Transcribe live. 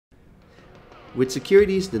With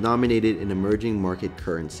securities denominated in emerging market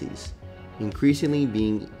currencies increasingly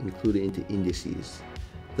being included into indices,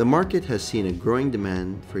 the market has seen a growing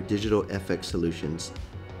demand for digital FX solutions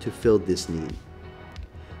to fill this need.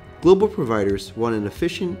 Global providers want an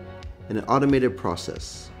efficient and an automated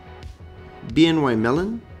process. BNY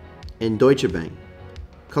Mellon and Deutsche Bank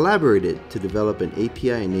collaborated to develop an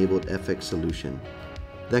API-enabled FX solution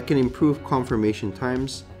that can improve confirmation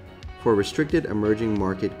times for restricted emerging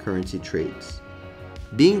market currency trades.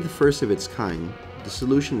 Being the first of its kind, the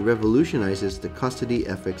solution revolutionizes the custody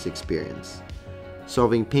FX experience,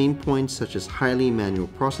 solving pain points such as highly manual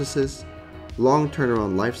processes, long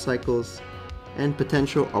turnaround life cycles, and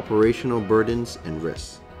potential operational burdens and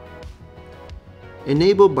risks.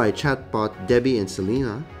 Enabled by chatbot Debbie and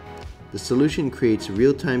Selena, the solution creates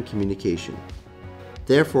real-time communication.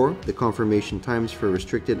 Therefore, the confirmation times for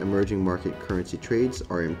restricted emerging market currency trades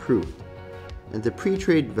are improved, and the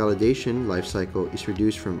pre-trade validation lifecycle is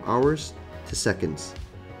reduced from hours to seconds,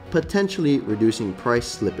 potentially reducing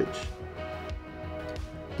price slippage.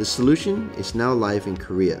 The solution is now live in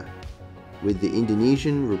Korea, with the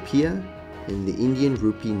Indonesian rupiah and the Indian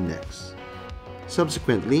rupee next.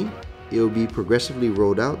 Subsequently, it will be progressively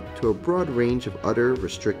rolled out to a broad range of other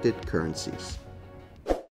restricted currencies.